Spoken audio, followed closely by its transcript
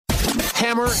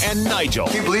Hammer and Nigel.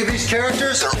 Can you believe these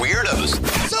characters are weirdos?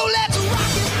 So let's rock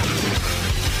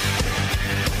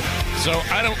it. So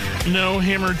I don't know,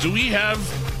 Hammer,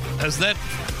 has that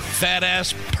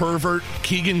fat-ass pervert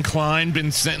Kegan Kline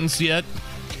been sentenced yet?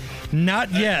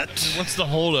 Not yet. What's the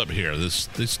holdup here?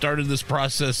 They started this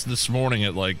process this morning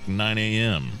at like 9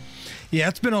 a.m. Yeah,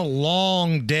 it's been a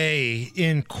long day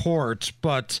in court,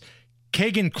 but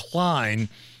Kegan Kline,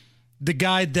 the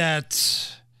guy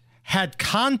that had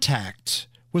contact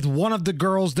with one of the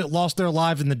girls that lost their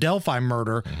lives in the Delphi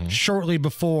murder shortly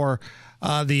before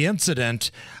the incident,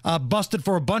 busted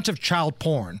for a bunch of child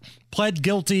porn, pled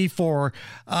guilty for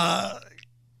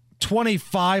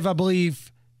 25, I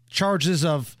believe, charges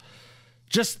of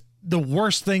just the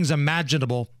worst things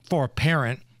imaginable for a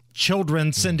parent.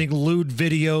 Children sending lewd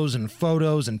videos and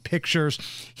photos and pictures.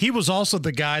 He was also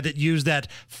the guy that used that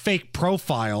fake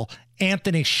profile,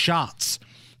 Anthony Schatz,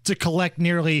 to collect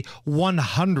nearly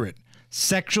 100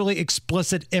 sexually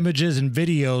explicit images and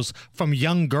videos from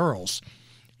young girls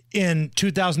in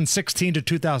 2016 to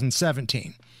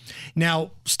 2017.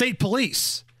 Now, state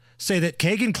police say that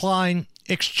Kegan Kline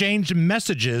exchanged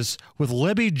messages with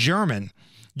Libby German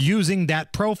using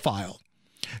that profile.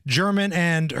 German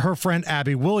and her friend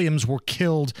Abby Williams were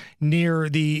killed near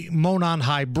the Monon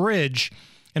High Bridge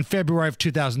in February of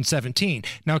 2017.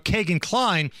 Now, Kegan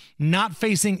Kline not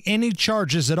facing any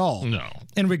charges at all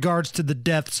in regards to the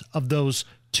deaths of those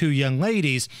two young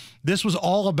ladies. This was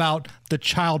all about the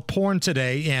child porn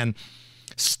today, and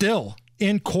still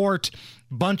in court,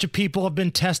 a bunch of people have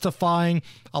been testifying,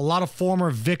 a lot of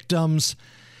former victims.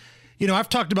 You know, I've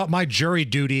talked about my jury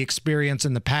duty experience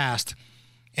in the past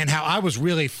and how I was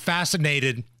really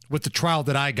fascinated with the trial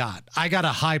that I got. I got a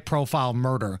high-profile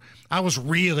murder. I was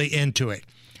really into it.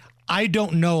 I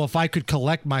don't know if I could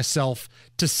collect myself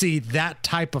to see that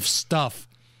type of stuff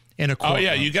in a courtroom. Oh,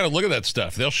 yeah, you got to look at that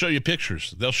stuff. They'll show you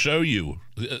pictures. They'll show you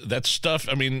that stuff.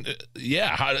 I mean,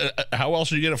 yeah, how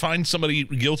else are you going to find somebody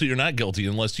guilty or not guilty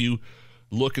unless you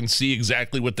look and see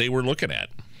exactly what they were looking at?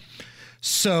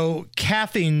 So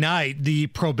Kathy Knight, the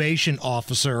probation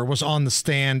officer, was on the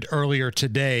stand earlier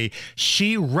today.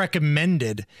 She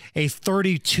recommended a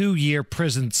 32-year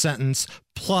prison sentence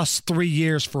plus 3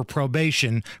 years for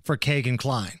probation for Kegan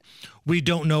Kline. We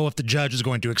don't know if the judge is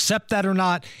going to accept that or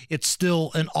not. It's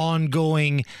still an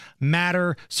ongoing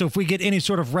matter. So if we get any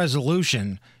sort of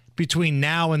resolution between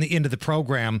now and the end of the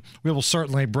program, we will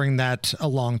certainly bring that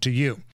along to you.